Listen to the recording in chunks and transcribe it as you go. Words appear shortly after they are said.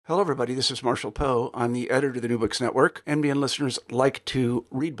Hello, everybody. This is Marshall Poe. I'm the editor of the New Books Network. NBN listeners like to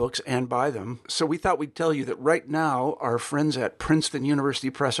read books and buy them. So we thought we'd tell you that right now, our friends at Princeton University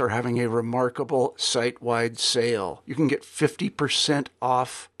Press are having a remarkable site-wide sale. You can get 50%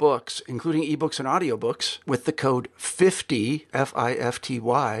 off books, including ebooks and audiobooks, with the code 50,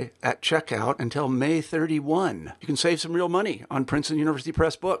 F-I-F-T-Y, at checkout until May 31. You can save some real money on Princeton University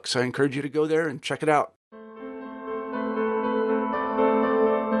Press books. I encourage you to go there and check it out.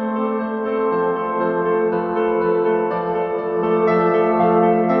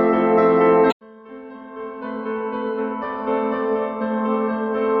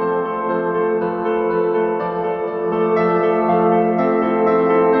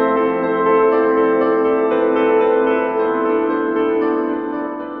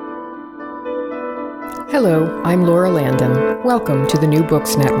 Hello, I'm Laura Landon. Welcome to the New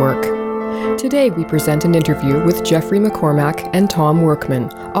Books Network. Today we present an interview with Jeffrey McCormack and Tom Workman,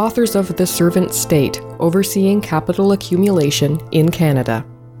 authors of The Servant State, Overseeing Capital Accumulation in Canada.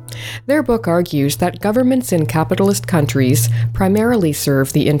 Their book argues that governments in capitalist countries primarily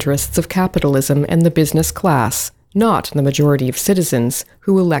serve the interests of capitalism and the business class, not the majority of citizens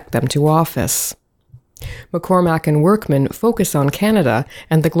who elect them to office. McCormack and Workman focus on Canada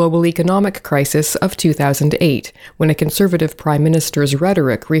and the global economic crisis of 2008, when a Conservative Prime Minister's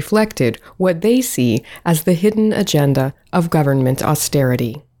rhetoric reflected what they see as the hidden agenda of government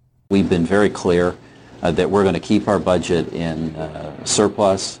austerity. We've been very clear that we're going to keep our budget in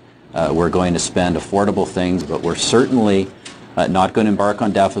surplus. We're going to spend affordable things, but we're certainly not going to embark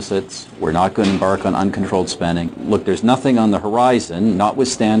on deficits. We're not going to embark on uncontrolled spending. Look, there's nothing on the horizon,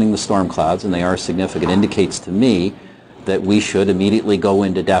 notwithstanding the storm clouds, and they are significant, indicates to me that we should immediately go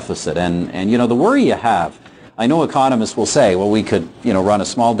into deficit. And you know, the worry you have, I know economists will say, well, we could, run a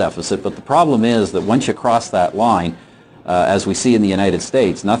small deficit, but the problem is that once you cross that line, as we see in the United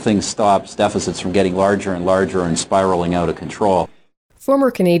States, nothing stops deficits from getting larger and larger and spiraling out of control.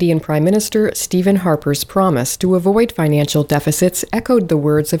 Former Canadian Prime Minister Stephen Harper's promise to avoid financial deficits echoed the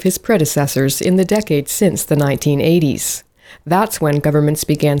words of his predecessors in the decades since the 1980s. That's when governments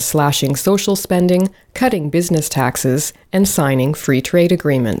began slashing social spending, cutting business taxes, and signing free trade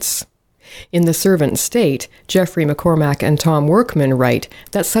agreements. In The Servant State, Jeffrey McCormack and Tom Workman write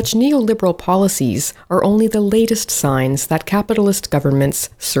that such neoliberal policies are only the latest signs that capitalist governments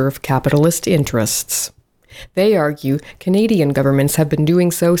serve capitalist interests. They argue Canadian governments have been doing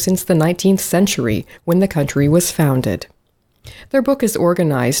so since the 19th century, when the country was founded. Their book is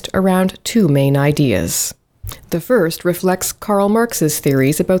organized around two main ideas. The first reflects Karl Marx's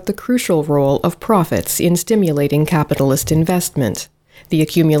theories about the crucial role of profits in stimulating capitalist investment, the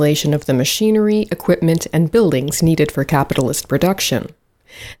accumulation of the machinery, equipment, and buildings needed for capitalist production.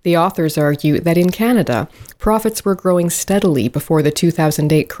 The authors argue that in Canada, profits were growing steadily before the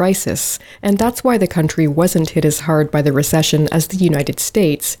 2008 crisis, and that's why the country wasn't hit as hard by the recession as the United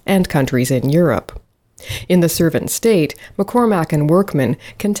States and countries in Europe. In The Servant State, McCormack and Workman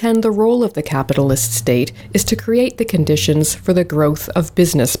contend the role of the capitalist state is to create the conditions for the growth of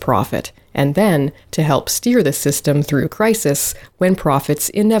business profit, and then to help steer the system through crisis when profits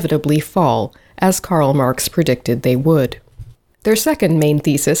inevitably fall, as Karl Marx predicted they would. Their second main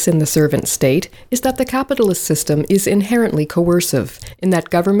thesis in The Servant State is that the capitalist system is inherently coercive, in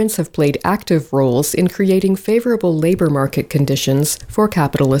that governments have played active roles in creating favorable labor market conditions for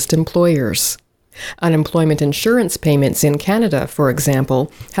capitalist employers. Unemployment insurance payments in Canada, for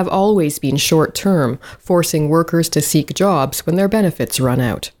example, have always been short-term, forcing workers to seek jobs when their benefits run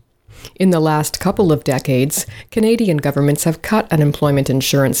out. In the last couple of decades, Canadian governments have cut unemployment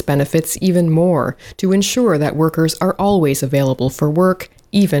insurance benefits even more to ensure that workers are always available for work,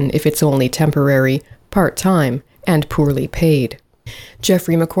 even if it's only temporary, part-time, and poorly paid.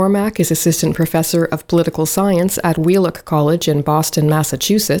 Jeffrey McCormack is Assistant Professor of Political Science at Wheelock College in Boston,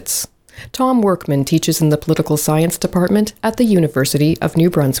 Massachusetts. Tom Workman teaches in the Political Science Department at the University of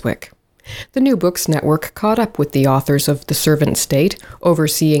New Brunswick. The New Books Network caught up with the authors of The Servant State,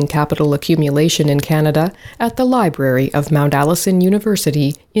 Overseeing Capital Accumulation in Canada, at the library of Mount Allison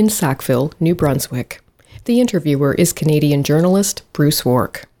University in Sackville, New Brunswick. The interviewer is Canadian journalist Bruce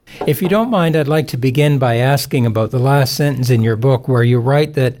Wark. If you don't mind, I'd like to begin by asking about the last sentence in your book where you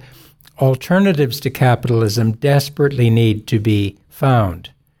write that alternatives to capitalism desperately need to be found.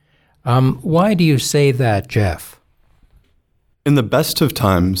 Why do you say that, Jeff? In the best of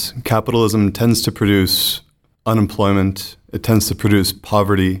times, capitalism tends to produce unemployment, it tends to produce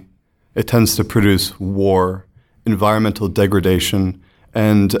poverty, it tends to produce war, environmental degradation,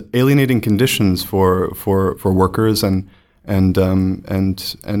 and alienating conditions for workers and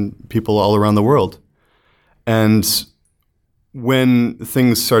people all around the world. And when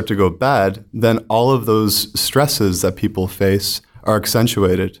things start to go bad, then all of those stresses that people face are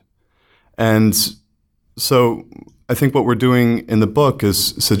accentuated. And so I think what we're doing in the book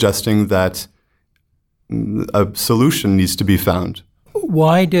is suggesting that a solution needs to be found.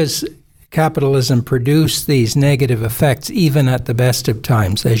 Why does capitalism produce these negative effects even at the best of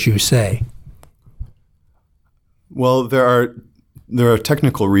times, as you say? Well, there are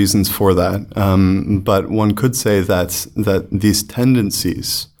technical reasons for that, but one could say that these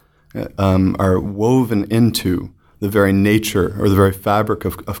tendencies are woven into the very nature or the very fabric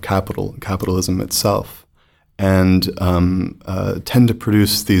of capitalism itself, and tend to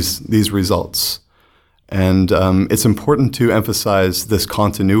produce these results. And it's important to emphasize this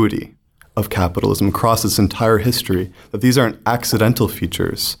continuity of capitalism across its entire history, that these aren't accidental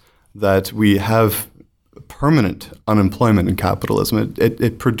features, that we have permanent unemployment in capitalism.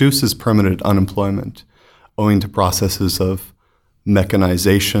 It produces permanent unemployment owing to processes of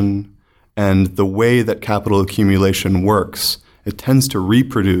mechanization and the way that capital accumulation works. It tends to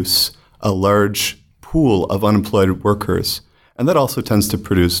reproduce a large pool of unemployed workers, and that also tends to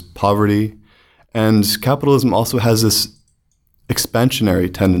produce poverty. And capitalism also has this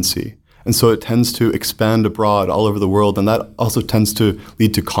expansionary tendency. And so it tends to expand abroad all over the world, and that also tends to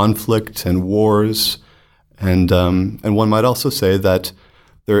lead to conflict and wars. And one might also say that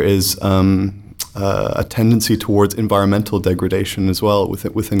there is a tendency towards environmental degradation as well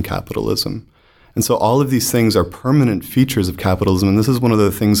within capitalism. And so all of these things are permanent features of capitalism, and this is one of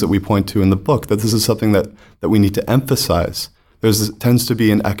the things that we point to in the book, that this is something that we need to emphasize. There tends to be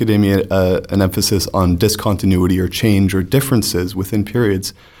in academia an emphasis on discontinuity or change or differences within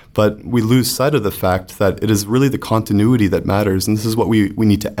periods, but we lose sight of the fact that it is really the continuity that matters, and this is what we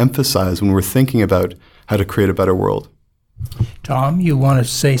need to emphasize when we're thinking about how to create a better world. Tom, you want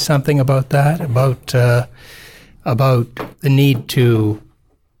to say something about that, about the need to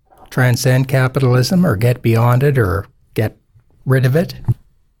transcend capitalism or get beyond it or get rid of it?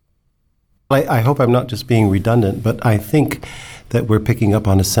 I hope I'm not just being redundant, but I think that we're picking up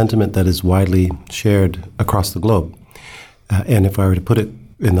on a sentiment that is widely shared across the globe. And if I were to put it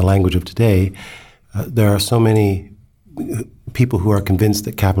in the language of today, there are so many people who are convinced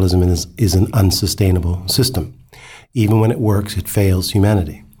that capitalism is an unsustainable system. Even when it works, it fails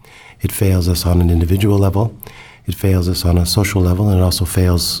humanity. It fails us on an individual level, it fails us on a social level, and it also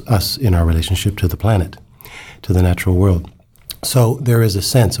fails us in our relationship to the planet, to the natural world. So there is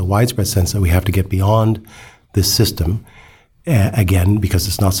a widespread sense that we have to get beyond this system, again, because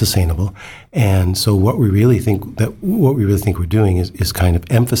it's not sustainable. And so what we really think we're doing is kind of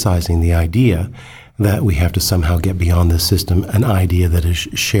emphasizing the idea that we have to somehow get beyond this system, an idea that is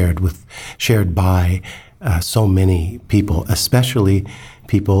shared by so many people, especially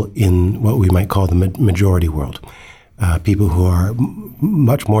people in what we might call the majority world, people who are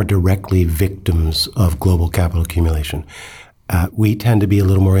much more directly victims of global capital accumulation. We tend to be a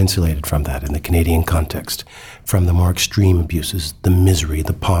little more insulated from that in the Canadian context, from the more extreme abuses, the misery,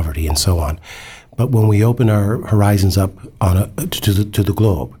 the poverty, and so on. But when we open our horizons up to the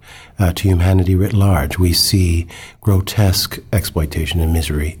globe, to humanity writ large, we see grotesque exploitation and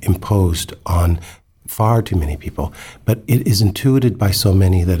misery imposed on far too many people, but it is intuited by so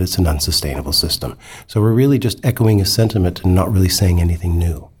many that it's an unsustainable system. So we're really just echoing a sentiment and not really saying anything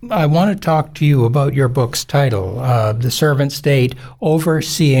new. I want to talk to you about your book's title, The Servant State,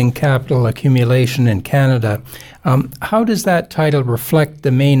 Overseeing Capital Accumulation in Canada. How does that title reflect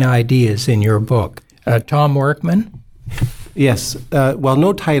the main ideas in your book? Tom Workman? Yes. Well,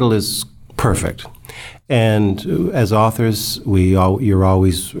 no title is perfect. And as authors, you're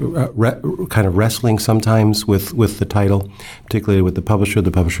always kind of wrestling sometimes with the title, particularly with the publisher.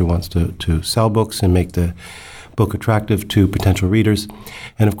 The publisher wants to sell books and make the book attractive to potential readers.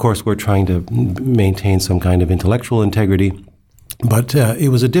 And of course, we're trying to maintain some kind of intellectual integrity. But it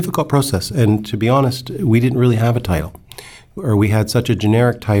was a difficult process. And to be honest, we didn't really have a title. Or we had such a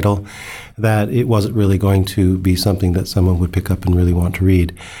generic title that it wasn't really going to be something that someone would pick up and really want to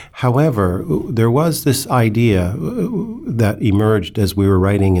read. However, there was this idea that emerged as we were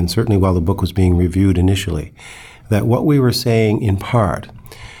writing, and certainly while the book was being reviewed initially, that what we were saying in part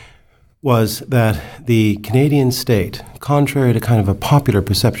was that the Canadian state, contrary to kind of a popular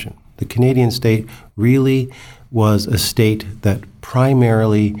perception, the Canadian state really was a state that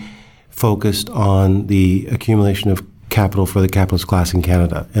primarily focused on the accumulation of capital for the capitalist class in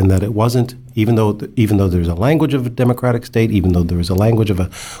Canada, and that it wasn't, even though there's a language of a democratic state, even though there is a language of an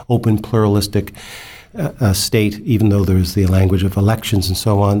open, pluralistic state, even though there's the language of elections and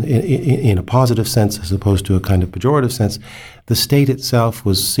so on, in a positive sense as opposed to a kind of pejorative sense, the state itself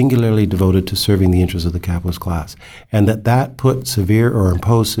was singularly devoted to serving the interests of the capitalist class, and that put severe or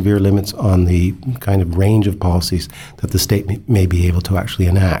imposed severe limits on the kind of range of policies that the state may be able to actually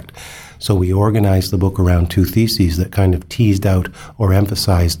enact. So we organized the book around two theses that kind of teased out or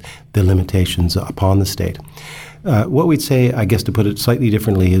emphasized the limitations upon the state. What we'd say, I guess to put it slightly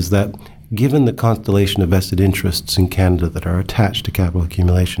differently, is that given the constellation of vested interests in Canada that are attached to capital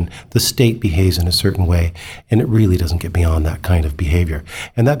accumulation, the state behaves in a certain way, and it really doesn't get beyond that kind of behavior.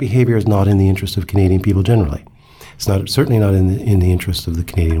 And that behavior is not in the interest of Canadian people generally. It's certainly not in the interest of the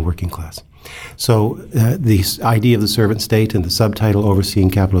Canadian working class. So the idea of the servant state and the subtitle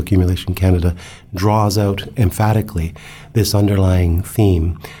Overseeing Capital Accumulation Canada draws out emphatically this underlying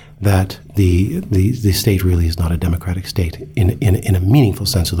theme that the state really is not a democratic state in a meaningful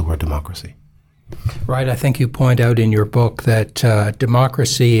sense of the word democracy. Right. I think you point out in your book that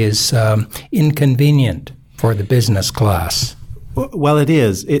democracy is inconvenient for the business class. Well, it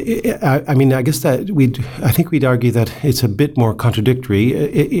is. I mean, I guess that I think we'd argue that it's a bit more contradictory.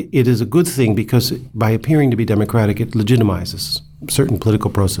 It is a good thing because by appearing to be democratic, it legitimizes certain political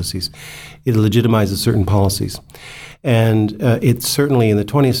processes. It legitimizes certain policies. And it certainly in the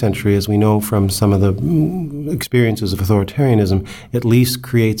 20th century, as we know from some of the experiences of authoritarianism, at least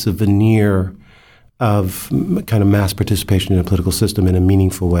creates a veneer of kind of mass participation in a political system in a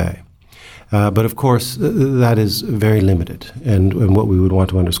meaningful way. But of course, that is very limited. And what we would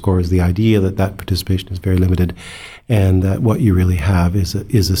want to underscore is the idea that participation is very limited, and that what you really have is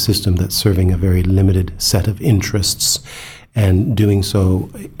a system that's serving a very limited set of interests, and doing so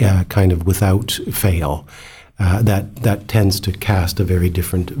kind of without fail. That tends to cast a very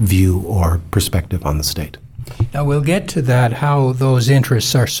different view or perspective on the state. Now, we'll get to that, how those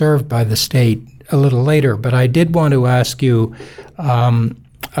interests are served by the state, a little later. But I did want to ask you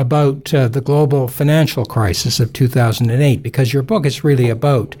about the global financial crisis of 2008, because your book is really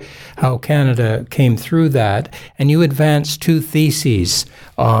about how Canada came through that, and you advance two theses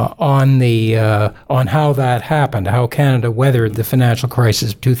on how that happened, how Canada weathered the financial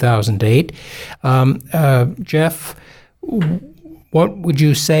crisis of 2008. Jeff, what would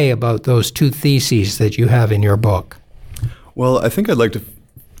you say about those two theses that you have in your book? Well, I think I'd like to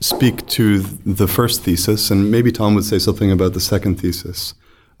speak to the first thesis, and maybe Tom would say something about the second thesis.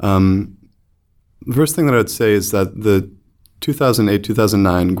 The first thing that I'd say is that the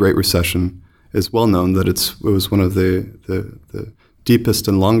 2008-2009 Great Recession is well known that it was one of the deepest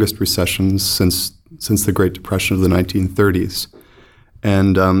and longest recessions since the Great Depression of the 1930s,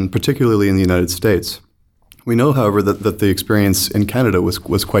 and particularly in the United States. We know, however, that the experience in Canada was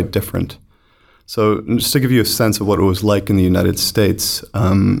quite different. So just to give you a sense of what it was like in the United States,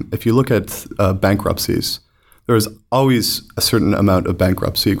 if you look at bankruptcies, there is always a certain amount of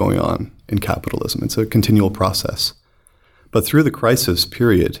bankruptcy going on in capitalism. It's a continual process. But through the crisis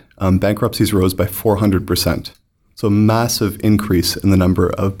period, bankruptcies rose by 400%. So a massive increase in the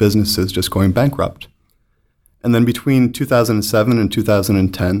number of businesses just going bankrupt. And then between 2007 and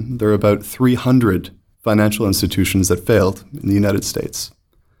 2010, there are about 300 financial institutions that failed in the United States.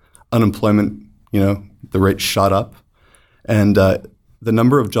 Unemployment, the rate shot up. And the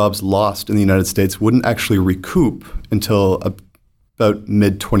number of jobs lost in the United States wouldn't actually recoup until about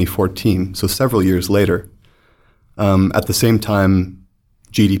mid-2014, so several years later. At the same time,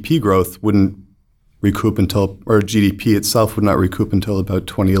 GDP growth wouldn't recoup or GDP itself would not recoup until about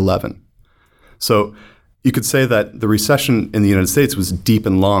 2011. So you could say that the recession in the United States was deep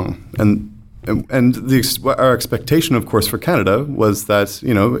and long, and our expectation, of course, for Canada was that,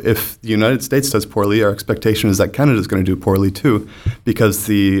 if the United States does poorly, our expectation is that Canada is going to do poorly too, because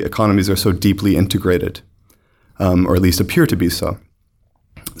the economies are so deeply integrated, or at least appear to be so.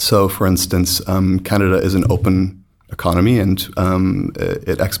 So, for instance, Canada is an open economy, and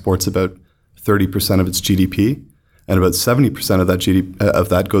it exports about 30% of its GDP, and about 70% of that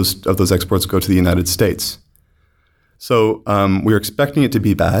of those exports go to the United States. So we were expecting it to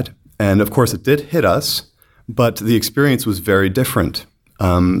be bad. And of course, it did hit us, but the experience was very different.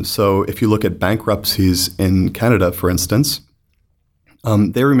 So if you look at bankruptcies in Canada, for instance,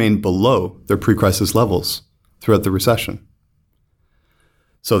 they remained below their pre-crisis levels throughout the recession.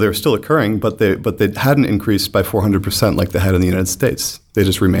 So they were still occurring, but they hadn't increased by 400% like they had in the United States. They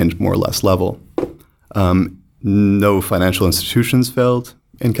just remained more or less level. No financial institutions failed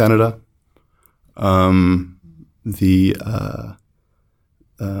in Canada.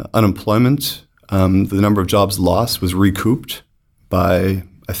 Unemployment, the number of jobs lost was recouped by,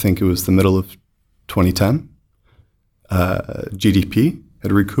 I think it was the middle of 2010. GDP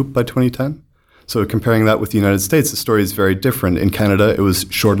had recouped by 2010. So comparing that with the United States, the story is very different. In Canada, it was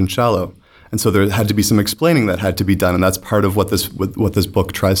short and shallow. And so there had to be some explaining that had to be done. And that's part of what this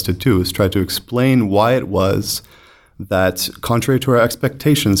book tries to do, is try to explain why it was that, contrary to our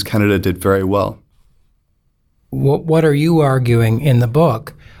expectations, Canada did very well. What are you arguing in the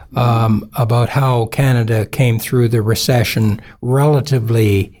book about how Canada came through the recession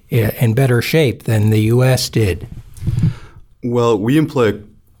relatively in better shape than the U.S. did? Well, we employ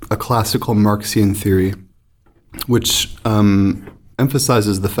a classical Marxian theory, which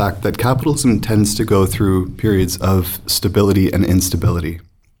emphasizes the fact that capitalism tends to go through periods of stability and instability.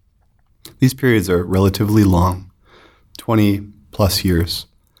 These periods are relatively long, 20 plus years.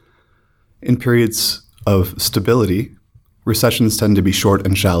 In periods of stability, recessions tend to be short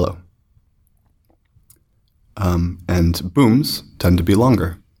and shallow. And booms tend to be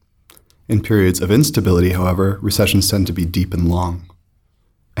longer. In periods of instability, however, recessions tend to be deep and long,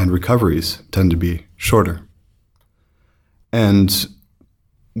 and recoveries tend to be shorter. And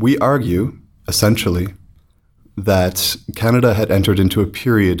we argue, essentially, that Canada had entered into a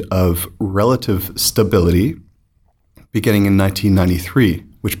period of relative stability beginning in 1993,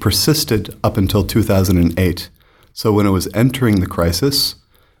 which persisted up until 2008. So when it was entering the crisis,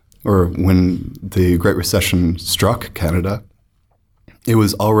 or when the Great Recession struck Canada, it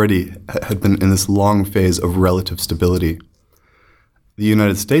was already had been in this long phase of relative stability. The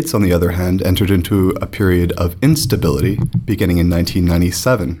United States, on the other hand, entered into a period of instability beginning in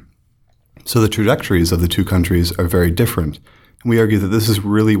 1997. So the trajectories of the two countries are very different. And we argue that this is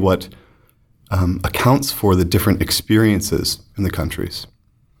really what accounts for the different experiences in the countries.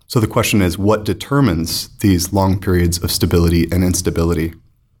 So the question is, what determines these long periods of stability and instability?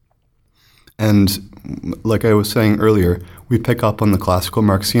 And like I was saying earlier, we pick up on the classical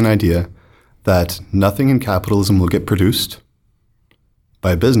Marxian idea that nothing in capitalism will get produced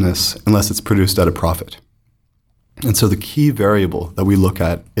by a business unless it's produced at a profit. And so the key variable that we look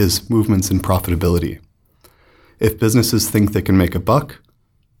at is movements in profitability. If businesses think they can make a buck,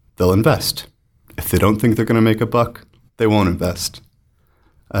 they'll invest. If they don't think they're going to make a buck, they won't invest.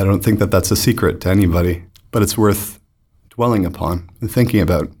 I don't think that that's a secret to anybody, but it's worth dwelling upon and thinking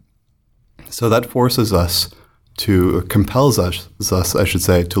about. So that forces us to, compels us, I should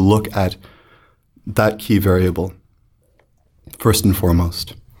say, to look at that key variable first and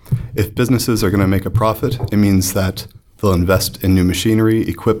foremost. If businesses are going to make a profit, it means that they'll invest in new machinery,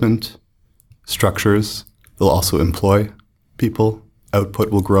 equipment, structures. They'll also employ people,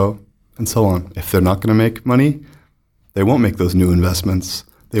 output will grow, and so on. If they're not going to make money, they won't make those new investments.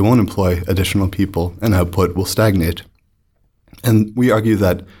 They won't employ additional people, and output will stagnate. And we argue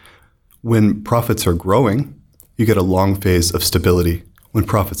that when profits are growing, you get a long phase of stability. When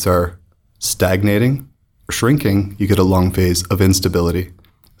profits are stagnating or shrinking, you get a long phase of instability.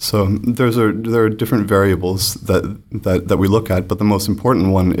 So there are different variables that we look at, but the most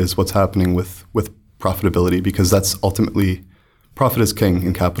important one is what's happening with profitability, because that's ultimately, profit is king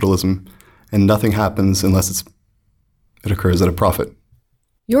in capitalism, and nothing happens unless it occurs at a profit.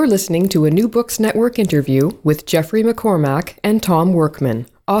 You're listening to a New Books Network interview with Jeffrey McCormack and Tom Workman,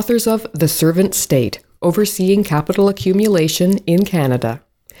 authors of The Servant State, Overseeing Capital Accumulation in Canada.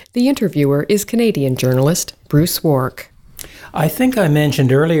 The interviewer is Canadian journalist Bruce Wark. I think I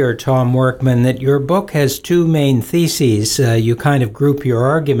mentioned earlier, Tom Workman, that your book has two main theses you kind of group your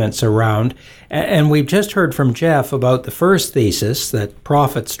arguments around. And we've just heard from Jeff about the first thesis, that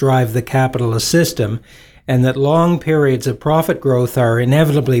profits drive the capitalist system, and that long periods of profit growth are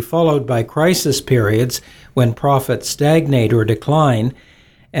inevitably followed by crisis periods when profits stagnate or decline.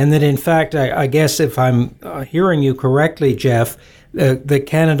 And that, in fact, I guess if I'm hearing you correctly, Jeff, that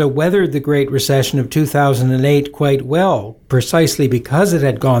Canada weathered the Great Recession of 2008 quite well, precisely because it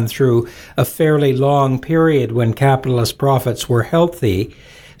had gone through a fairly long period when capitalist profits were healthy.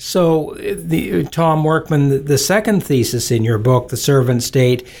 So, Tom Workman, the second thesis in your book, The Servant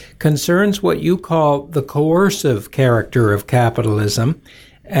State, concerns what you call the coercive character of capitalism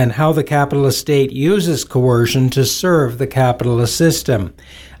and how the capitalist state uses coercion to serve the capitalist system.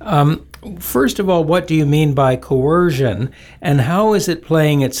 First of all, what do you mean by coercion, and how is it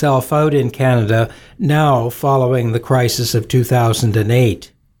playing itself out in Canada now following the crisis of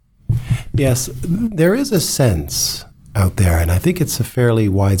 2008? Yes, there is a sense out there, and I think it's a fairly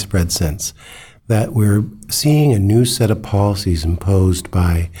widespread sense, that we're seeing a new set of policies imposed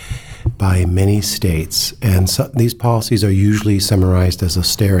by many states. And so these policies are usually summarized as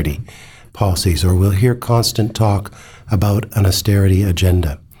austerity policies, or we'll hear constant talk about an austerity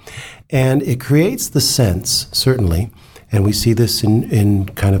agenda. And it creates the sense, certainly, And we see this in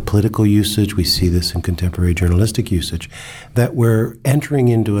kind of political usage. We see this in contemporary journalistic usage, that we're entering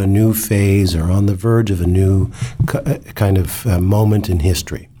into a new phase or on the verge of a new kind of moment in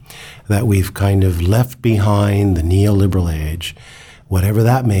history, that we've kind of left behind the neoliberal age, whatever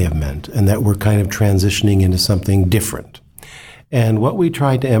that may have meant, and that we're kind of transitioning into something different. And what we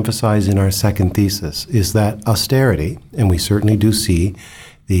tried to emphasize in our second thesis is that austerity, and we certainly do see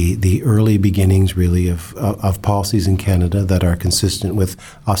the early beginnings really of policies in Canada that are consistent with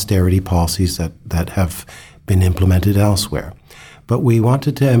austerity policies that have been implemented elsewhere. But we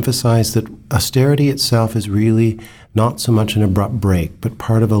wanted to emphasize that austerity itself is really not so much an abrupt break, but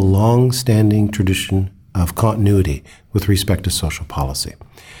part of a long-standing tradition of continuity with respect to social policy.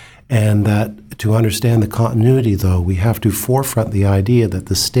 And that to understand the continuity, though, we have to forefront the idea that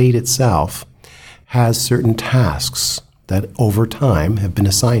the state itself has certain tasks that over time have been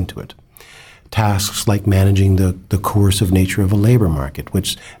assigned to it. Tasks like managing the coercive nature of a labor market,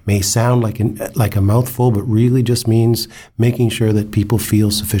 which may sound like a mouthful, but really just means making sure that people feel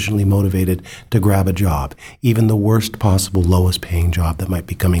sufficiently motivated to grab a job, even the worst possible, lowest paying job that might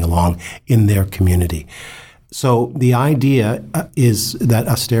be coming along in their community. So the idea is that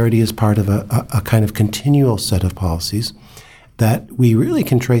austerity is part of a kind of continual set of policies that we really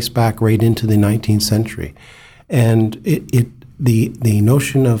can trace back right into the 19th century. And the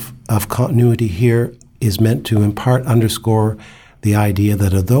notion of continuity here is meant to in part underscore the idea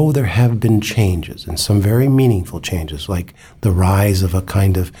that although there have been changes, and some very meaningful changes, like the rise of a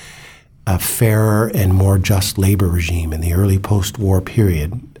kind of a fairer and more just labor regime in the early post-war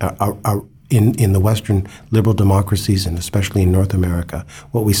period, in the Western liberal democracies, and especially in North America,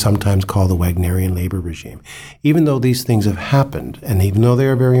 what we sometimes call the Wagnerian labor regime. Even though these things have happened, and even though they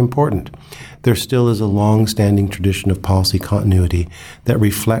are very important, there still is a long-standing tradition of policy continuity that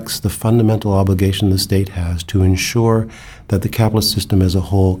reflects the fundamental obligation the state has to ensure that the capitalist system as a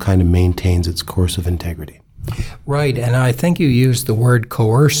whole kind of maintains its course of integrity. Right, and I think you used the word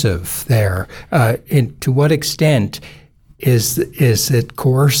coercive there. To what extent is it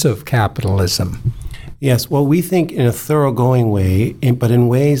coercive capitalism? Yes, well, we think in a thoroughgoing way, but in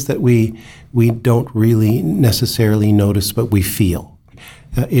ways that we don't really necessarily notice, but we feel.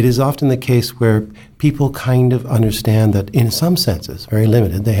 It is often the case where people kind of understand that in some senses, very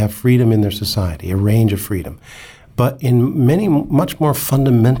limited, they have freedom in their society, a range of freedom. But in many much more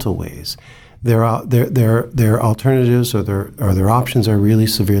fundamental ways, their alternatives or their options are really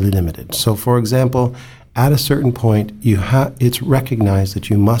severely limited. So, for example, at a certain point, it's recognized that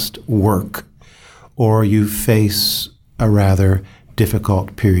you must work or you face a rather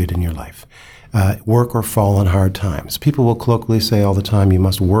difficult period in your life. Work or fall on hard times. People will colloquially say all the time, you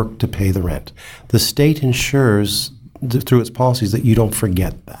must work to pay the rent. The state ensures through its policies that you don't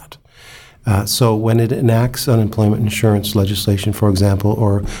forget that. So when it enacts unemployment insurance legislation, for example,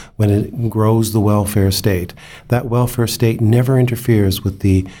 or when it grows the welfare state, that welfare state never interferes with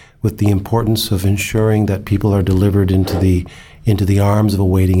the importance of ensuring that people are delivered into the arms of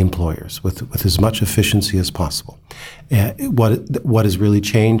awaiting employers with as much efficiency as possible. What has really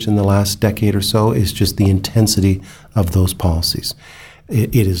changed in the last decade or so is just the intensity of those policies.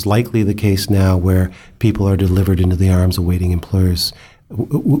 It is likely the case now where people are delivered into the arms of awaiting employers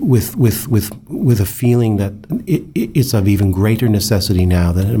with a feeling that it's of even greater necessity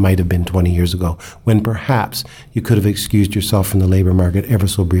now than it might have been 20 years ago, when perhaps you could have excused yourself from the labor market ever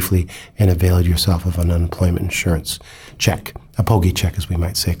so briefly and availed yourself of an unemployment insurance check, a pogey check, as we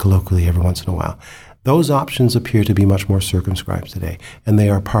might say colloquially every once in a while. Those options appear to be much more circumscribed today, and they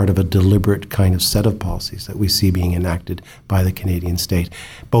are part of a deliberate kind of set of policies that we see being enacted by the Canadian state,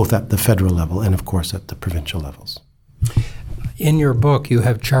 both at the federal level and, of course, at the provincial levels. In your book, you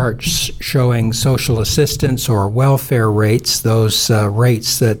have charts showing social assistance or welfare rates, those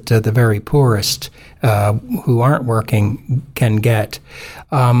rates that the very poorest who aren't working can get.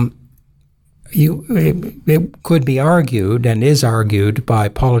 It could be argued, and is argued by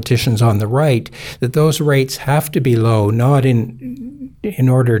politicians on the right, that those rates have to be low, not in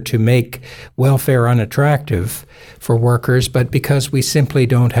order to make welfare unattractive for workers, but because we simply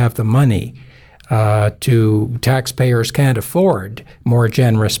don't have the money. Taxpayers can't afford more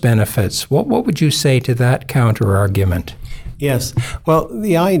generous benefits. What would you say to that counter-argument? Yes. Well,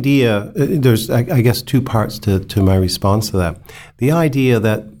 the idea, there's, I guess, two parts to my response to that. The idea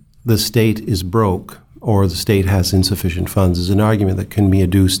that the state is broke or the state has insufficient funds is an argument that can be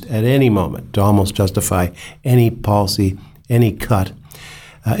adduced at any moment to almost justify any policy, any cut.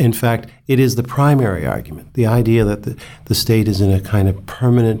 In fact, it is the primary argument, the idea that the state is in a kind of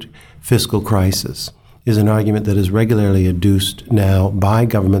permanent fiscal crisis is an argument that is regularly adduced now by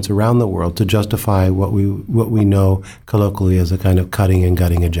governments around the world to justify what we know colloquially as a kind of cutting and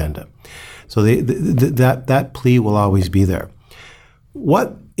gutting agenda. So that plea will always be there.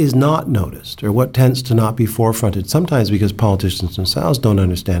 What is not noticed, or what tends to not be forefronted, sometimes because politicians themselves don't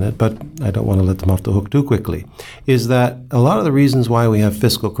understand it, but I don't want to let them off the hook too quickly, is that a lot of the reasons why we have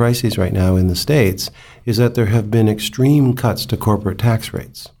fiscal crises right now in the States is that there have been extreme cuts to corporate tax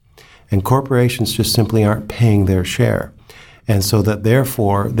rates. And corporations just simply aren't paying their share. And so that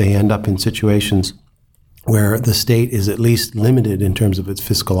therefore they end up in situations where the state is at least limited in terms of its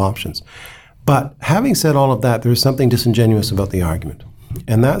fiscal options. But having said all of that, there is something disingenuous about the argument.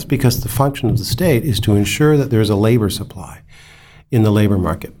 And that's because the function of the state is to ensure that there's a labor supply in the labor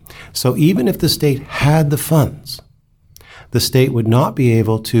market. So even if the state had the funds, the state would not be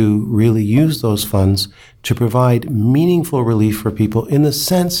able to really use those funds to provide meaningful relief for people in the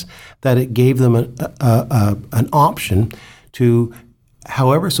sense that it gave them an option to,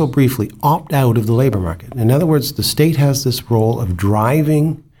 however so briefly, opt out of the labor market. In other words, the state has this role of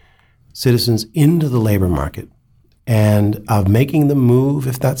driving citizens into the labor market and of making them move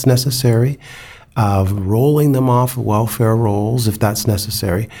if that's necessary, of rolling them off of welfare rolls if that's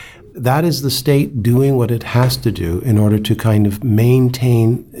necessary. That is the state doing what it has to do in order to kind of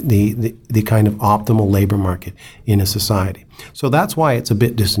maintain the kind of optimal labor market in a society. So that's why it's a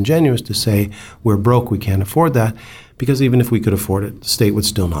bit disingenuous to say we're broke, we can't afford that, because even if we could afford it, the state would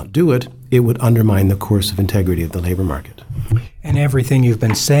still not do it. It would undermine the course of integrity of the labor market. And everything you've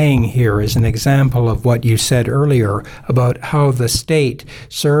been saying here is an example of what you said earlier about how the state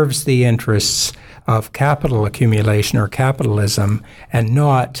serves the interests of capital accumulation or capitalism and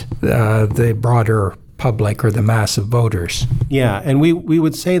not the broader public or the mass of voters. Yeah, and we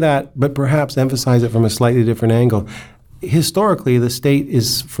would say that, but perhaps emphasize it from a slightly different angle. Historically, the state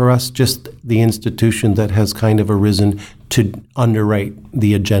is, for us, just the institution that has kind of arisen to underwrite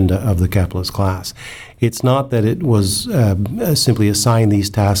the agenda of the capitalist class. It's not that it was simply assigned these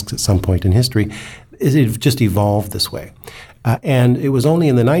tasks at some point in history. It just evolved this way. And it was only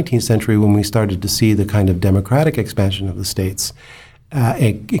in the 19th century when we started to see the kind of democratic expansion of the states,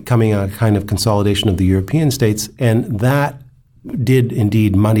 coming a kind of consolidation of the European states, and that did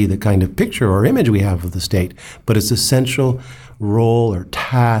indeed muddy the kind of picture or image we have of the state, but its essential role or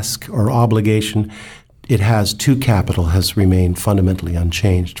task or obligation it has to capital has remained fundamentally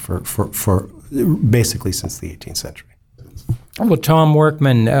unchanged for basically since the 18th century. Well, Tom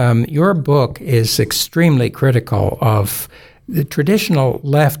Workman, your book is extremely critical of the traditional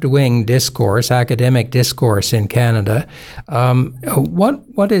left-wing discourse, academic discourse in Canada.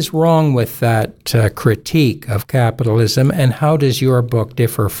 What is wrong with that critique of capitalism, and how does your book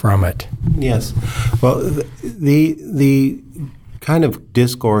differ from it? Yes. Well, the kind of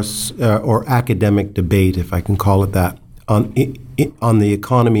discourse or academic debate, if I can call it that, on the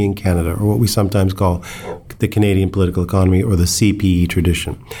economy in Canada, or what we sometimes call the Canadian political economy or the CPE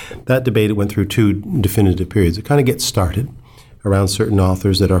tradition. That debate went through two definitive periods. It kind of gets started around certain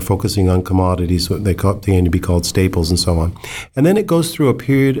authors that are focusing on commodities, what they tend to be called staples and so on. And then it goes through a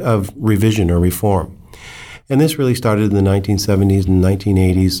period of revision or reform. And this really started in the 1970s and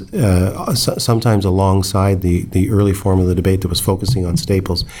 1980s, sometimes alongside the early form of the debate that was focusing on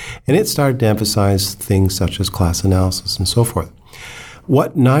staples. And it started to emphasize things such as class analysis and so forth.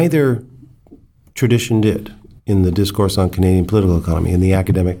 What neither tradition did in the discourse on Canadian political economy, in the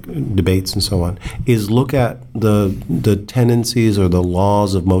academic debates and so on, is look at the tendencies or the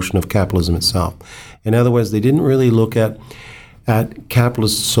laws of motion of capitalism itself. In other words, they didn't really look at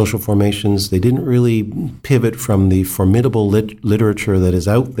capitalist social formations. They didn't really pivot from the formidable literature that is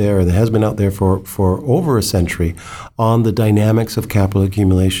out there, that has been out there for over a century, on the dynamics of capital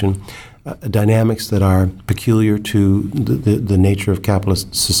accumulation, dynamics that are peculiar to the nature of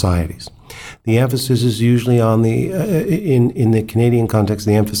capitalist societies. The emphasis is usually on in the Canadian context,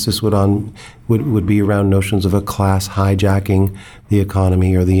 the emphasis would be around notions of a class hijacking the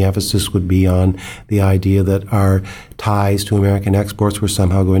economy, or the emphasis would be on the idea that our ties to American exports were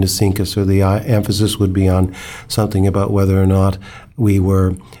somehow going to sink us, or the emphasis would be on something about whether or not we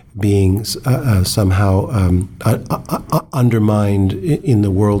were being somehow undermined in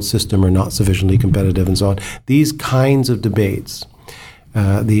the world system or not sufficiently competitive and so on. These kinds of debates,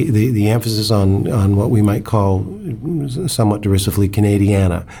 the emphasis on what we might call somewhat derisively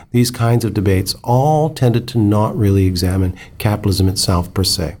Canadiana, these kinds of debates all tended to not really examine capitalism itself per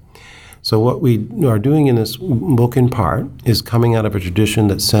se. So what we are doing in this book in part is coming out of a tradition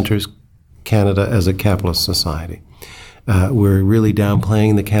that centers Canada as a capitalist society. We're really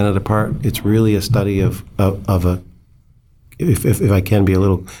downplaying the Canada part. It's really a study of a if I can be a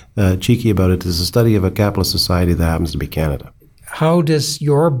little cheeky about it, is a study of a capitalist society that happens to be Canada. How does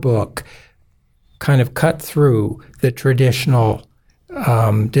your book kind of cut through the traditional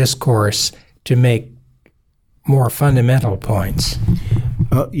discourse to make more fundamental points?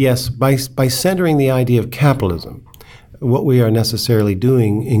 Yes, by centering the idea of capitalism, what we are necessarily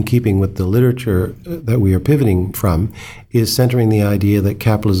doing, in keeping with the literature that we are pivoting from, is centering the idea that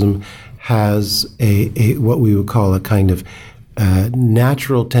capitalism has a what we would call a kind of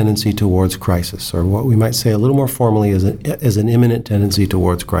natural tendency towards crisis, or what we might say a little more formally as an imminent tendency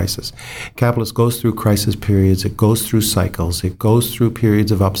towards crisis. Capitalism goes through crisis periods, it goes through cycles, it goes through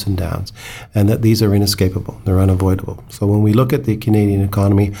periods of ups and downs, and that these are inescapable, they're unavoidable. So when we look at the Canadian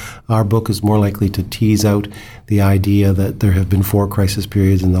economy, our book is more likely to tease out the idea that there have been 4 crisis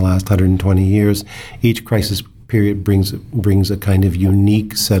periods in the last 120 years. Each crisis period brings a kind of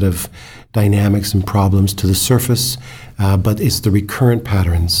unique set of dynamics and problems to the surface, but it's the recurrent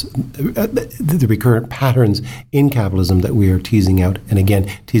patterns, in capitalism that we are teasing out, and again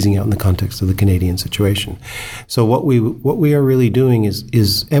teasing out in the context of the Canadian situation. So what we are really doing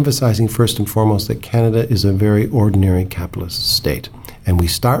is emphasizing first and foremost that Canada is a very ordinary capitalist state, and we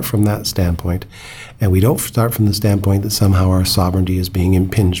start from that standpoint. And we don't start from the standpoint that somehow our sovereignty is being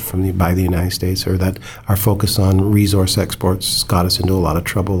impinged by the United States, or that our focus on resource exports got us into a lot of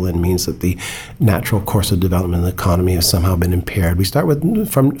trouble and means that the natural course of development of the economy has somehow been impaired. We start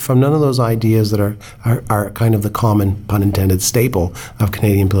from none of those ideas that are kind of the common, pun intended, staple of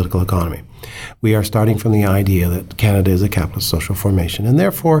Canadian political economy. We are starting from the idea that Canada is a capitalist social formation, and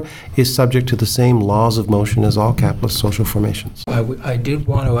therefore is subject to the same laws of motion as all capitalist social formations. I did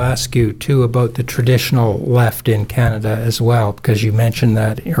want to ask you, too, about the traditional left in Canada as well, because you mentioned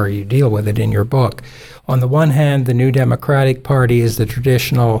that, or you deal with it in your book. On the one hand, the New Democratic Party is the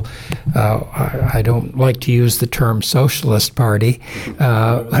traditional, I don't like to use the term socialist party,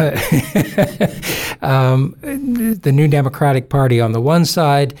 the New Democratic Party on the one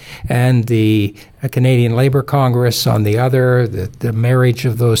side, and the Canadian Labour Congress on the other, the marriage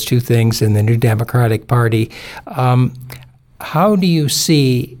of those two things in the New Democratic Party. How do you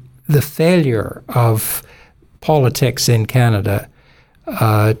see the failure of politics in Canada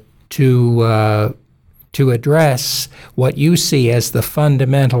to address what you see as the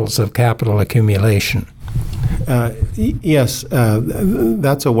fundamentals of capital accumulation? Yes,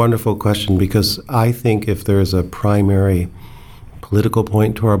 that's a wonderful question, because I think if there's a primary political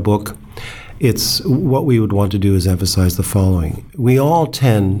point to our book, it's what we would want to do is emphasize the following. We all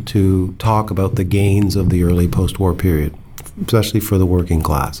tend to talk about the gains of the early post-war period, especially for the working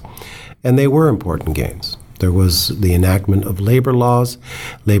class. And they were important gains. There was the enactment of labor laws,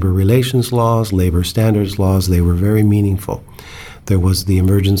 labor relations laws, labor standards laws. They were very meaningful. There was the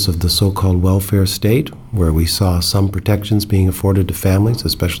emergence of the so-called welfare state, where we saw some protections being afforded to families,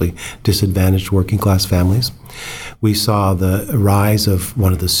 especially disadvantaged working class families. We saw the rise of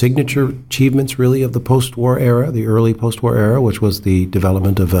one of the signature achievements, really, of the post-war era, the early post-war era, which was the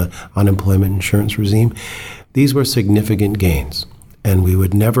development of an unemployment insurance regime. These were significant gains, and we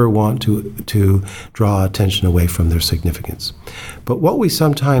would never want to draw attention away from their significance. But what we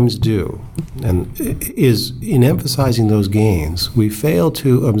sometimes do, and is in emphasizing those gains, we fail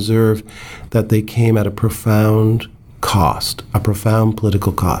to observe that they came at a profound cost, a profound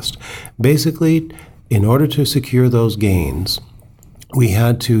political cost. Basically, in order to secure those gains, we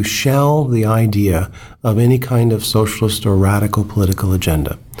had to shell the idea of any kind of socialist or radical political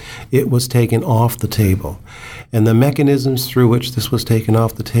agenda. It was taken off the table. And the mechanisms through which this was taken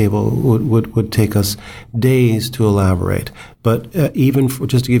off the table would take us days to elaborate. But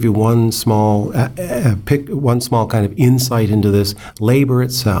just to give you one small kind of insight into this, labor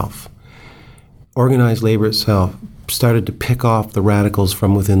itself, organized labor itself, started to pick off the radicals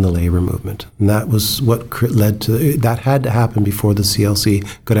from within the labor movement. And that was what led to, that had to happen before the CLC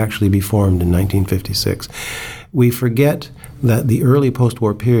could actually be formed in 1956. We forget that the early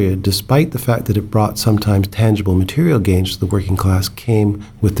post-war period, despite the fact that it brought sometimes tangible material gains to the working class, came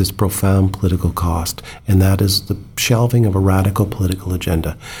with this profound political cost, and that is the shelving of a radical political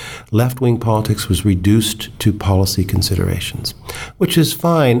agenda. Left-wing politics was reduced to policy considerations, which is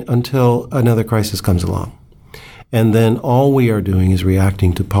fine until another crisis comes along. And then all we are doing is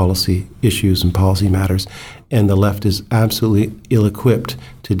reacting to policy issues and policy matters, and the left is absolutely ill-equipped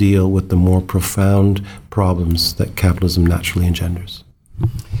to deal with the more profound problems that capitalism naturally engenders.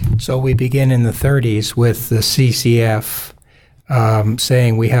 So we begin in the 30s with the CCF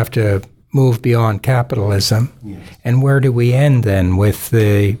saying we have to move beyond capitalism. Yes. And where do we end then with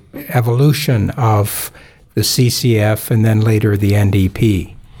the evolution of the CCF and then later the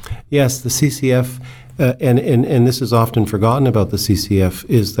NDP? Yes, the CCF and this is often forgotten about the CCF,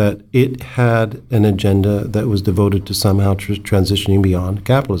 is that it had an agenda that was devoted to somehow transitioning beyond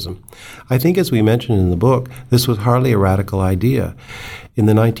capitalism. I think, as we mentioned in the book, this was hardly a radical idea. In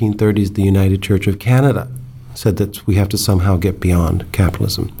the 1930s, the United Church of Canada said that we have to somehow get beyond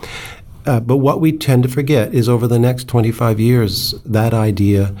capitalism. But what we tend to forget is over the next 25 years, that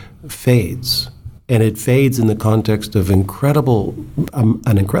idea fades. And it fades in the context of an incredible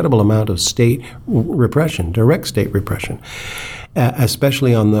amount of state repression, direct state repression,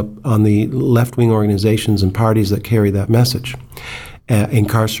 especially on the left-wing organizations and parties that carry that message.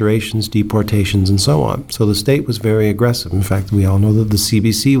 Incarcerations, deportations, and so on. So the state was very aggressive. In fact, we all know that the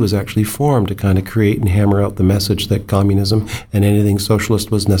CBC was actually formed to kind of create and hammer out the message that communism and anything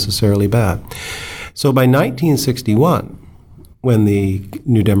socialist was necessarily bad. So by 1961, when the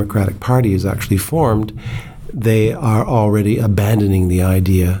New Democratic Party is actually formed, they are already abandoning the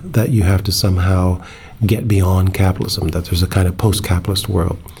idea that you have to somehow get beyond capitalism, that there's a kind of post-capitalist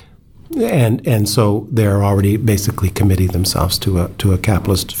world. And so they're already basically committing themselves to a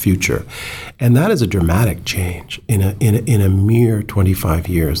capitalist future. And that is a dramatic change. In a mere 25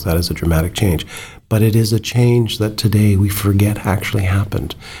 years, that is a dramatic change. But it is a change that today we forget actually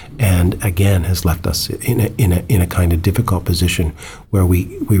happened, and again has left us in a kind of difficult position where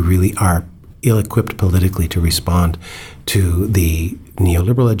we really are ill-equipped politically to respond to the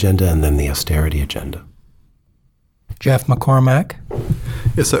neoliberal agenda and then the austerity agenda. Jeff McCormack?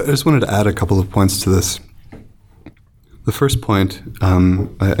 Yes, I just wanted to add a couple of points to this. The first point,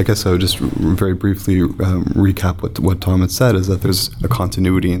 I guess I would just very briefly recap what Tom had said, is that there's a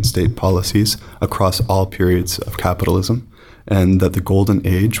continuity in state policies across all periods of capitalism, and that the golden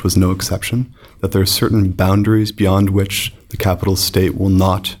age was no exception, that there are certain boundaries beyond which the capitalist state will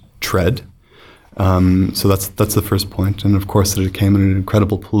not tread. So that's the first point, and of course that it came at an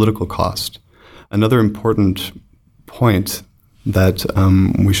incredible political cost. Another important point that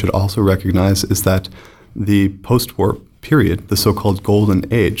we should also recognize is that the post-war period, the so-called golden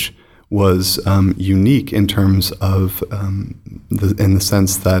age, was unique in terms of in the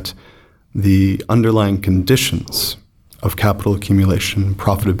sense that the underlying conditions of capital accumulation,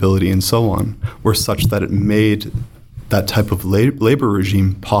 profitability, and so on were such that it made that type of labor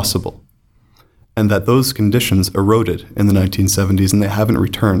regime possible, and that those conditions eroded in the 1970s and they haven't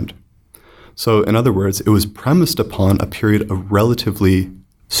returned. So in other words, it was premised upon a period of relatively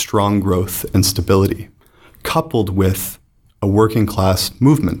strong growth and stability, coupled with a working class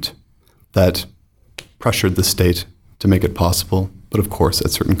movement that pressured the state to make it possible, but of course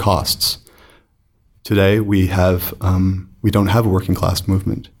at certain costs. Today we don't have a working class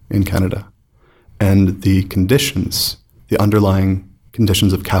movement in Canada, and the conditions, the underlying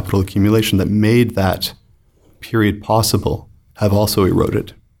conditions of capital accumulation that made that period possible have also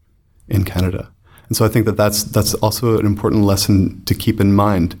eroded in Canada. And so I think that that's also an important lesson to keep in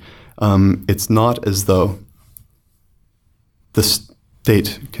mind. It's not as though the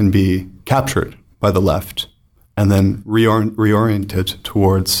state can be captured by the left and then reoriented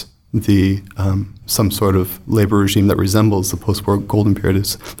towards the some sort of labor regime that resembles the post-war golden period.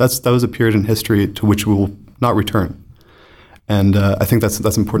 That was a period in history to which we will not return. And I think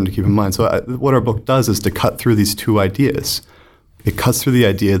that's important to keep in mind. So what our book does is to cut through these two ideas. It cuts through the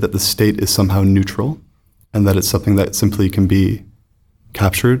idea that the state is somehow neutral and that it's something that simply can be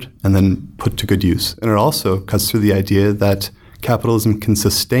captured and then put to good use. And it also cuts through the idea that capitalism can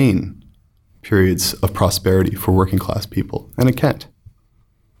sustain periods of prosperity for working class people, and it can't.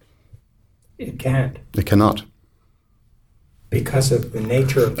 It can't. It cannot. Because of the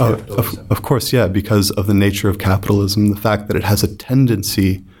nature of capitalism. Of course, yeah, because of the nature of capitalism, the fact that it has a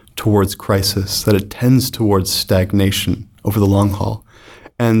tendency towards crisis, that it tends towards stagnation over the long haul,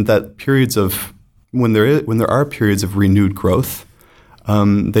 and that periods of when there are periods of renewed growth,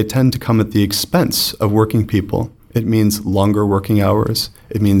 they tend to come at the expense of working people. It means longer working hours.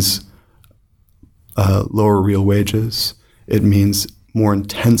 It means lower real wages. It means more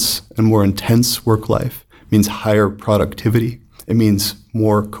intense work life. It means higher productivity. It means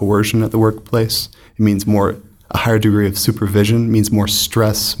more coercion at the workplace. It means a higher degree of supervision. It means more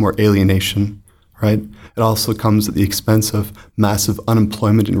stress, more alienation, right? It also comes at the expense of massive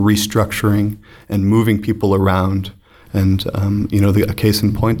unemployment and restructuring and moving people around. And a case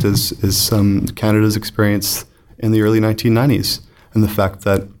in point is Canada's experience in the early 1990s, and the fact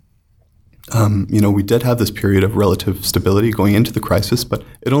that we did have this period of relative stability going into the crisis, but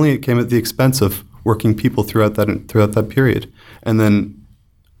it only came at the expense of working people throughout that period, and then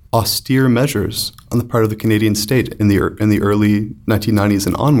austere measures on the part of the Canadian state in the early 1990s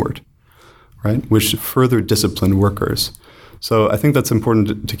and onward, right, which further disciplined workers. So I think that's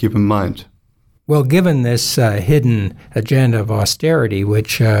important to keep in mind. Well, given this hidden agenda of austerity,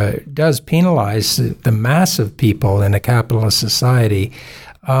 which does penalize the mass of people in a capitalist society,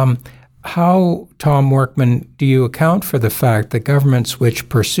 how, Tom Workman, do you account for the fact that governments which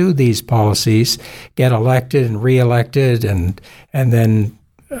pursue these policies get elected and reelected and then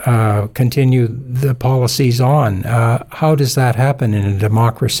continue the policies on? How does that happen in a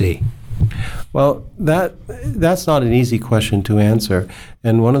democracy? Well, that's not an easy question to answer.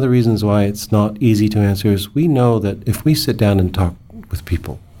 And one of the reasons why it's not easy to answer is we know that if we sit down and talk with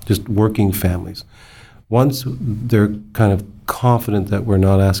people, just working families, once they're kind of confident that we're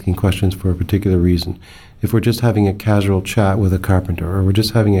not asking questions for a particular reason, if we're just having a casual chat with a carpenter or we're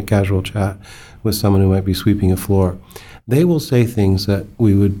just having a casual chat with someone who might be sweeping a floor, they will say things that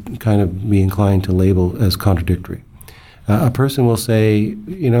we would kind of be inclined to label as contradictory. A person will say,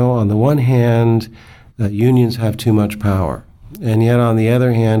 on the one hand, unions have too much power, and yet on the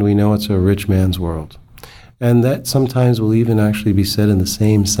other hand, we know it's a rich man's world. And that sometimes will even actually be said in the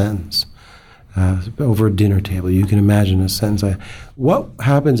same sentence. Over a dinner table, you can imagine a sentence. What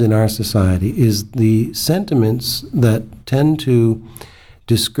happens in our society is the sentiments that tend to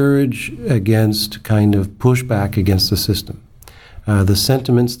discourage against kind of pushback against the system. The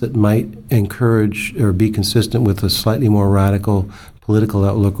sentiments that might encourage or be consistent with a slightly more radical political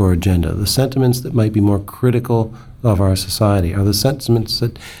outlook or agenda. The sentiments that might be more critical of our society are the sentiments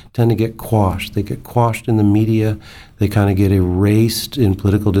that tend to get quashed. They get quashed in the media. They kind of get erased in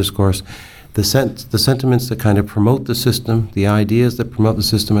political discourse. The sentiments that kind of promote the system, the ideas that promote the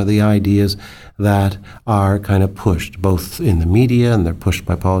system are the ideas that are kind of pushed, both in the media, and they're pushed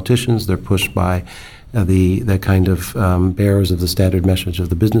by politicians, they're pushed by the kind of bearers of the standard message of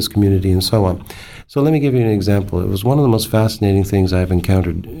the business community and so on. So let me give you an example. It was one of the most fascinating things I've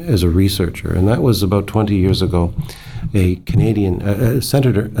encountered as a researcher, and that was about 20 years ago. A Canadian, a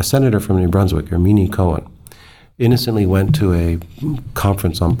senator from New Brunswick, Herminie Cohen, innocently went to a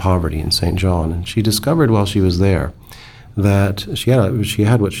conference on poverty in St. John, and she discovered while she was there that she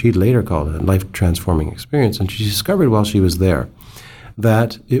had what she'd later called a life-transforming experience, and she discovered while she was there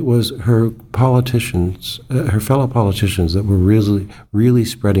that it was her politicians, her fellow politicians, that were really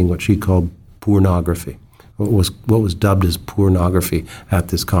spreading what she called pornography, what was dubbed as pornography at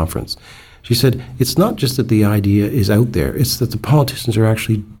this conference. She said, it's not just that the idea is out there, it's that the politicians are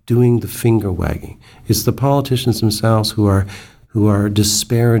actually doing the finger wagging. It's the politicians themselves who are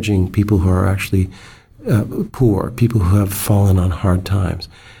disparaging people who are actually poor, people who have fallen on hard times.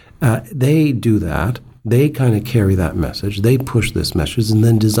 They do that. They kind of carry that message. They push this message and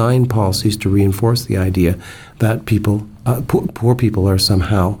then design policies to reinforce the idea that poor people are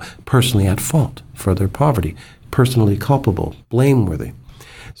somehow personally at fault for their poverty, personally culpable, blameworthy.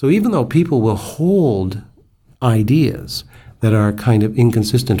 So even though people will hold ideas that are kind of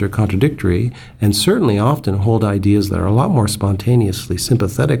inconsistent or contradictory, and certainly often hold ideas that are a lot more spontaneously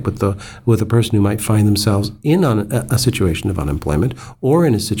sympathetic with a person who might find themselves in a situation of unemployment or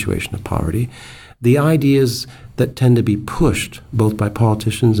in a situation of poverty, the ideas that tend to be pushed both by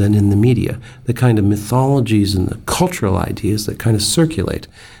politicians and in the media, the kind of mythologies and the cultural ideas that kind of circulate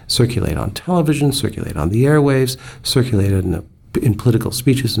on television, circulate on the airwaves, circulate in political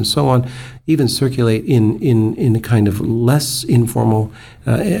speeches and so on, even circulate in kind of less informal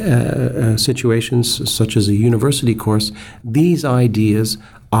situations such as a university course. These ideas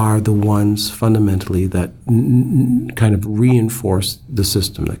are the ones fundamentally that kind of reinforce the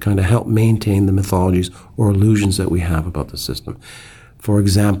system, that kind of help maintain the mythologies or illusions that we have about the system. For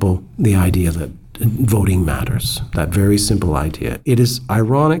example, the idea that voting matters, that very simple idea. It is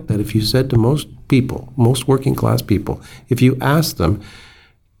ironic that if you said to most people, most working class people, if you asked them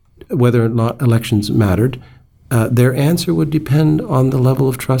whether or not elections mattered, their answer would depend on the level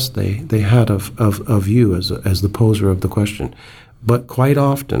of trust they had of you as the poser of the question. But quite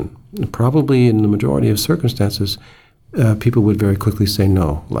often, probably in the majority of circumstances, people would very quickly say,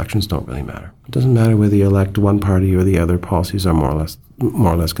 no, elections don't really matter. It doesn't matter whether you elect one party or the other. Policies are more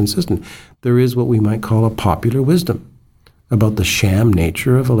or less consistent. There is what we might call a popular wisdom about the sham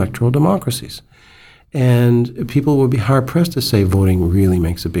nature of electoral democracies. And people would be hard-pressed to say voting really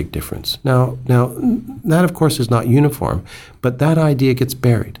makes a big difference. Now, that, of course, is not uniform, but that idea gets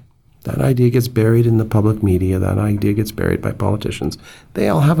buried. That idea gets buried in the public media. That idea gets buried by politicians. They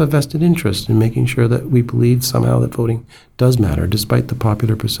all have a vested interest in making sure that we believe somehow that voting does matter, despite the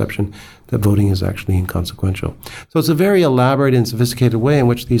popular perception that voting is actually inconsequential. So it's a very elaborate and sophisticated way in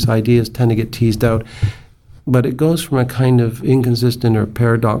which these ideas tend to get teased out. But it goes from a kind of inconsistent or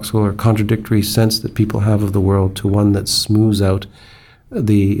paradoxical or contradictory sense that people have of the world to one that smooths out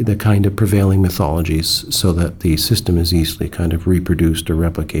the kind of prevailing mythologies so that the system is easily kind of reproduced or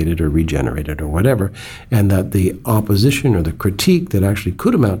replicated or regenerated or whatever, and that the opposition or the critique that actually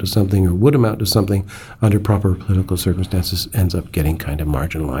could amount to something or would amount to something under proper political circumstances ends up getting kind of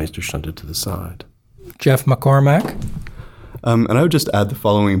marginalized or shunted to the side. Jeff McCormack? And I would just add the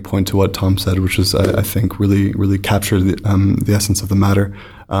following point to what Tom said, which is, I think, really captured the essence of the matter.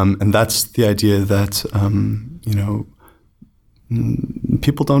 And that's the idea that,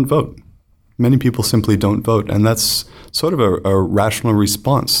 people don't vote. Many people simply don't vote, and that's sort of a rational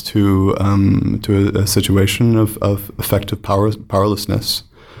response to a situation of effective powerlessness.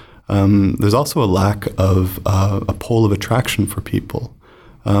 There's also a lack of a pole of attraction for people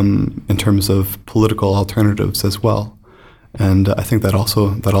in terms of political alternatives as well, and I think that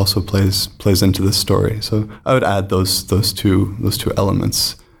also plays into this story. So I would add those two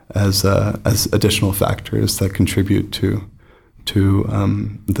elements as additional factors that contribute to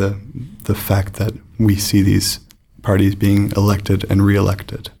the fact that we see these parties being elected and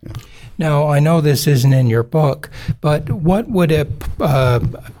reelected. Yeah. Now, I know this isn't in your book, but what would a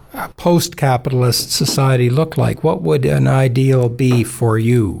post-capitalist society look like? What would an ideal be for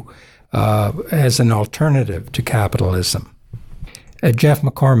you as an alternative to capitalism? Jeff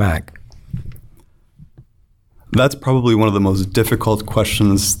McCormack. That's probably one of the most difficult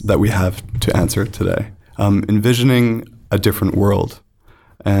questions that we have to answer today. Envisioning a different world.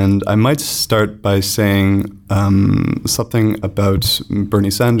 And I might start by saying something about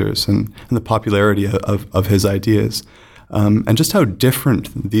Bernie Sanders and the popularity of his ideas, and just how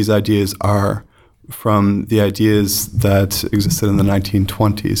different these ideas are from the ideas that existed in the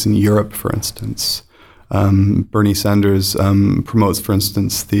 1920s in Europe, for instance. Bernie Sanders promotes, for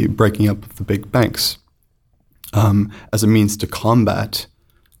instance, the breaking up of the big banks as a means to combat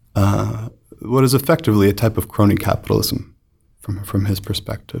what is effectively a type of crony capitalism from his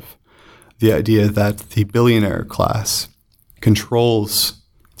perspective. The idea that the billionaire class controls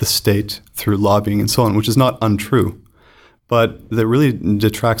the state through lobbying and so on, which is not untrue, but that really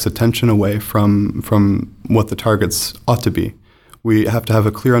detracts attention away from what the targets ought to be. We have to have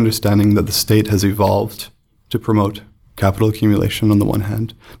a clear understanding that the state has evolved to promote capital accumulation on the one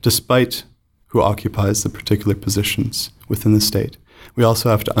hand, despite who occupies the particular positions within the state. We also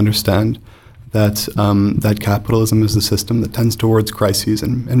have to understand that that capitalism is a system that tends towards crises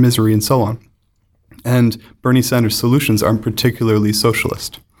and misery and so on. And Bernie Sanders' solutions aren't particularly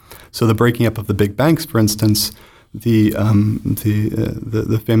socialist. So the breaking up of the big banks, for instance, the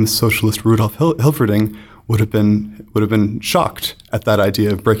famous socialist Rudolf Hilferding would have been shocked at that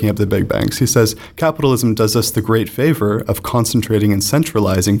idea of breaking up the big banks. He says, capitalism does us the great favor of concentrating and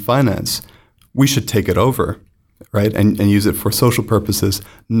centralizing finance. We should take it over, right, and use it for social purposes,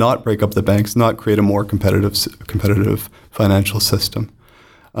 not break up the banks, not create a more competitive financial system.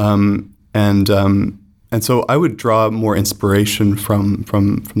 And so I would draw more inspiration from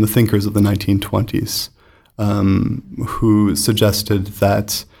the thinkers of the 1920s who suggested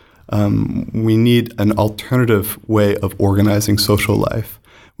that we need an alternative way of organizing social life.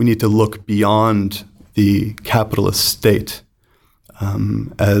 We need to look beyond the capitalist state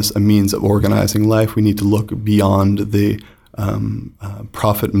as a means of organizing life. We need to look beyond the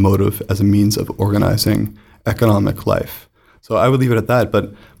profit motive as a means of organizing economic life. So I would leave it at that.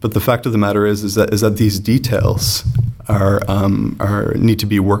 But the fact of the matter is that these details are need to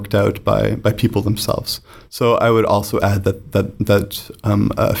be worked out by people themselves. So I would also add that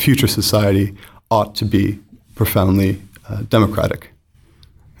a future society ought to be profoundly democratic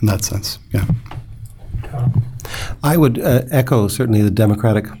in that sense. Yeah. I would echo certainly the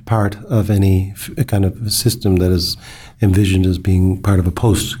democratic part of any kind of system that is envisioned as being part of a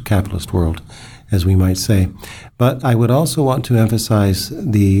post-capitalist world, as we might say. But I would also want to emphasize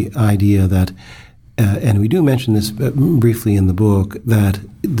the idea that, and we do mention this briefly in the book, that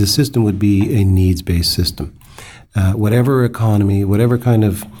the system would be a needs-based system. Whatever economy, whatever kind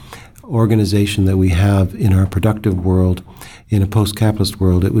of organization that we have in our productive world, in a post-capitalist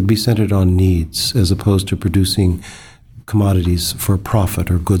world, it would be centered on needs as opposed to producing commodities for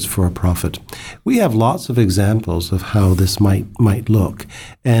profit or goods for a profit. We have lots of examples of how this might look.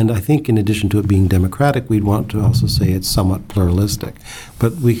 And I think in addition to it being democratic, we'd want to also say it's somewhat pluralistic.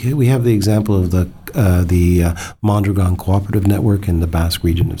 But we have the example of the Mondragon Cooperative Network in the Basque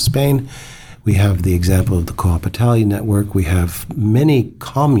region of Spain. We have the example of the Co-op Italia network. We have many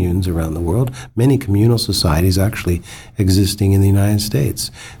communes around the world, many communal societies actually existing in the United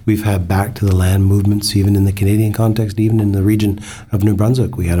States. We've had back to the land movements, even in the Canadian context, even in the region of New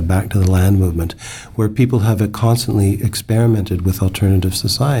Brunswick, we had a back to the land movement where people have constantly experimented with alternative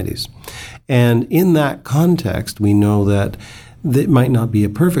societies. And in that context, we know that That might not be a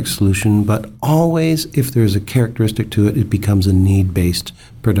perfect solution, but always, if there's a characteristic to it, it becomes a need-based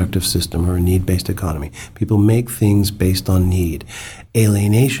productive system or a need-based economy. People make things based on need.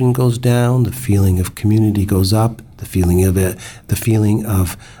 Alienation goes down, the feeling of community goes up, the feeling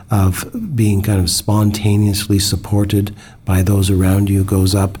of being kind of spontaneously supported by those around you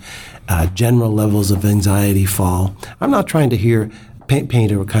goes up. General levels of anxiety fall. I'm not trying to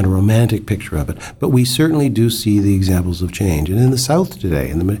paint a kind of romantic picture of it, but we certainly do see the examples of change. And in the South today,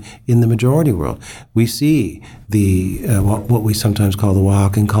 in the majority world, we see what we sometimes call the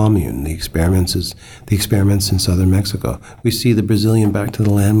Oaxacan Commune, the experiments in southern Mexico. We see the Brazilian Back to the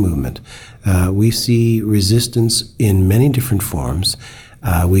Land movement. We see resistance in many different forms.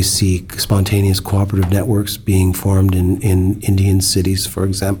 We see spontaneous cooperative networks being formed in Indian cities, for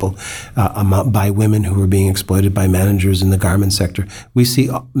example, by women who are being exploited by managers in the garment sector. We see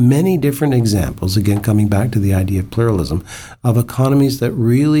many different examples, again, coming back to the idea of pluralism, of economies that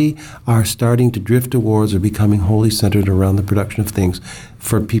really are starting to drift towards or becoming wholly centered around the production of things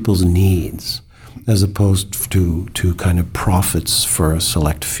for people's needs, as opposed to kind of profits for a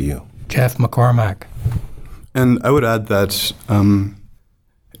select few. Jeff McCormack. And I would add that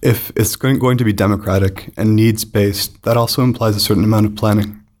if it's going to be democratic and needs-based, that also implies a certain amount of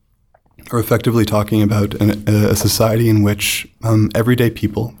planning. We're effectively talking about a society in which everyday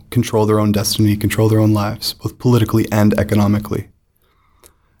people control their own destiny, control their own lives, both politically and economically.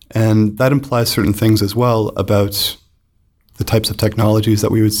 And that implies certain things as well about the types of technologies that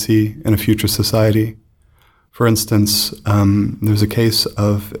we would see in a future society. For instance, there's a case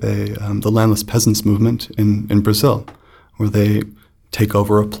of the landless peasants movement in Brazil, where they take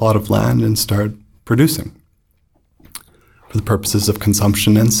over a plot of land and start producing for the purposes of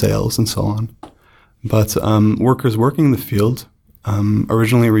consumption and sales and so on. But workers working in the field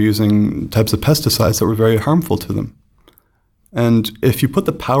originally were using types of pesticides that were very harmful to them. And if you put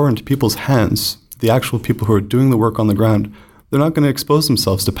the power into people's hands, the actual people who are doing the work on the ground, they're not going to expose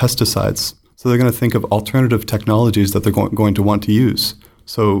themselves to pesticides. So they're going to think of alternative technologies that they're going to want to use.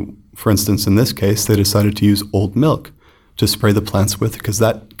 So, for instance, in this case, they decided to use old milk to spray the plants with because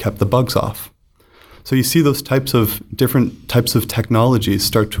that kept the bugs off. So you see those different types of technologies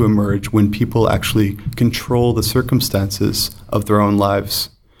start to emerge when people actually control the circumstances of their own lives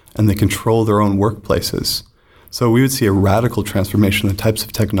and they control their own workplaces. So we would see a radical transformation in the types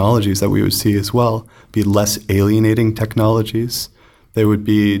of technologies that we would see as well, be less alienating technologies. They would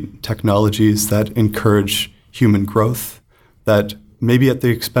be technologies that encourage human growth, that maybe at the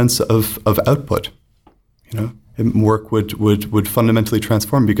expense of output, work would fundamentally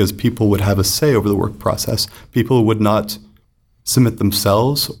transform because people would have a say over the work process. People would not submit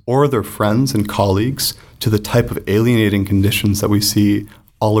themselves or their friends and colleagues to the type of alienating conditions that we see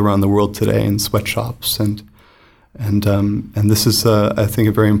all around the world today in sweatshops, and this is I think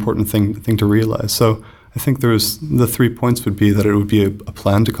a very important thing to realize. So I think the 3 points would be that it would be a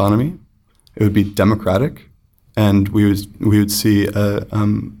planned economy, it would be democratic, and we would see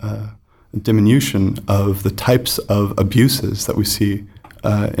a diminution of the types of abuses that we see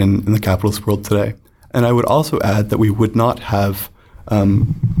in the capitalist world today. And I would also add that we would not have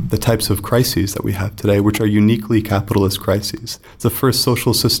the types of crises that we have today, which are uniquely capitalist crises. It's the first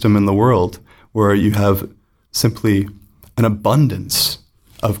social system in the world where you have simply an abundance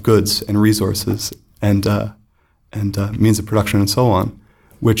of goods and resources and means of production and so on,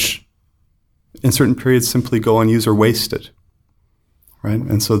 which in certain periods simply go unused or wasted. Right?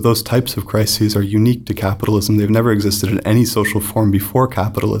 And so those types of crises are unique to capitalism. They've never existed in any social form before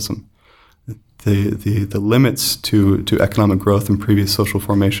capitalism. The limits to economic growth in previous social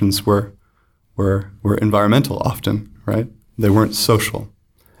formations were environmental often, right? They weren't social.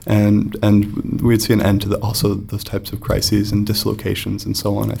 And we'd see an end to also those types of crises and dislocations and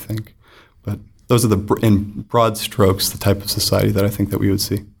so on, I think. But those are in broad strokes, the type of society that I think that we would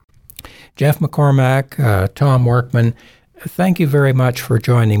see. Jeff McCormack, Tom Workman, thank you very much for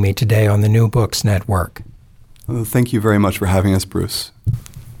joining me today on the New Books Network. Thank you very much for having us, Bruce.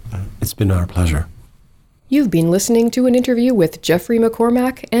 It's been our pleasure. You've been listening to an interview with Jeffrey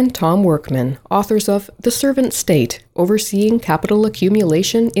McCormack and Tom Workman, authors of The Servant State, Overseeing Capital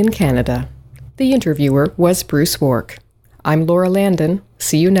Accumulation in Canada. The interviewer was Bruce Wark. I'm Laura Landon.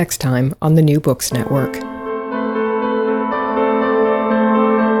 See you next time on the New Books Network.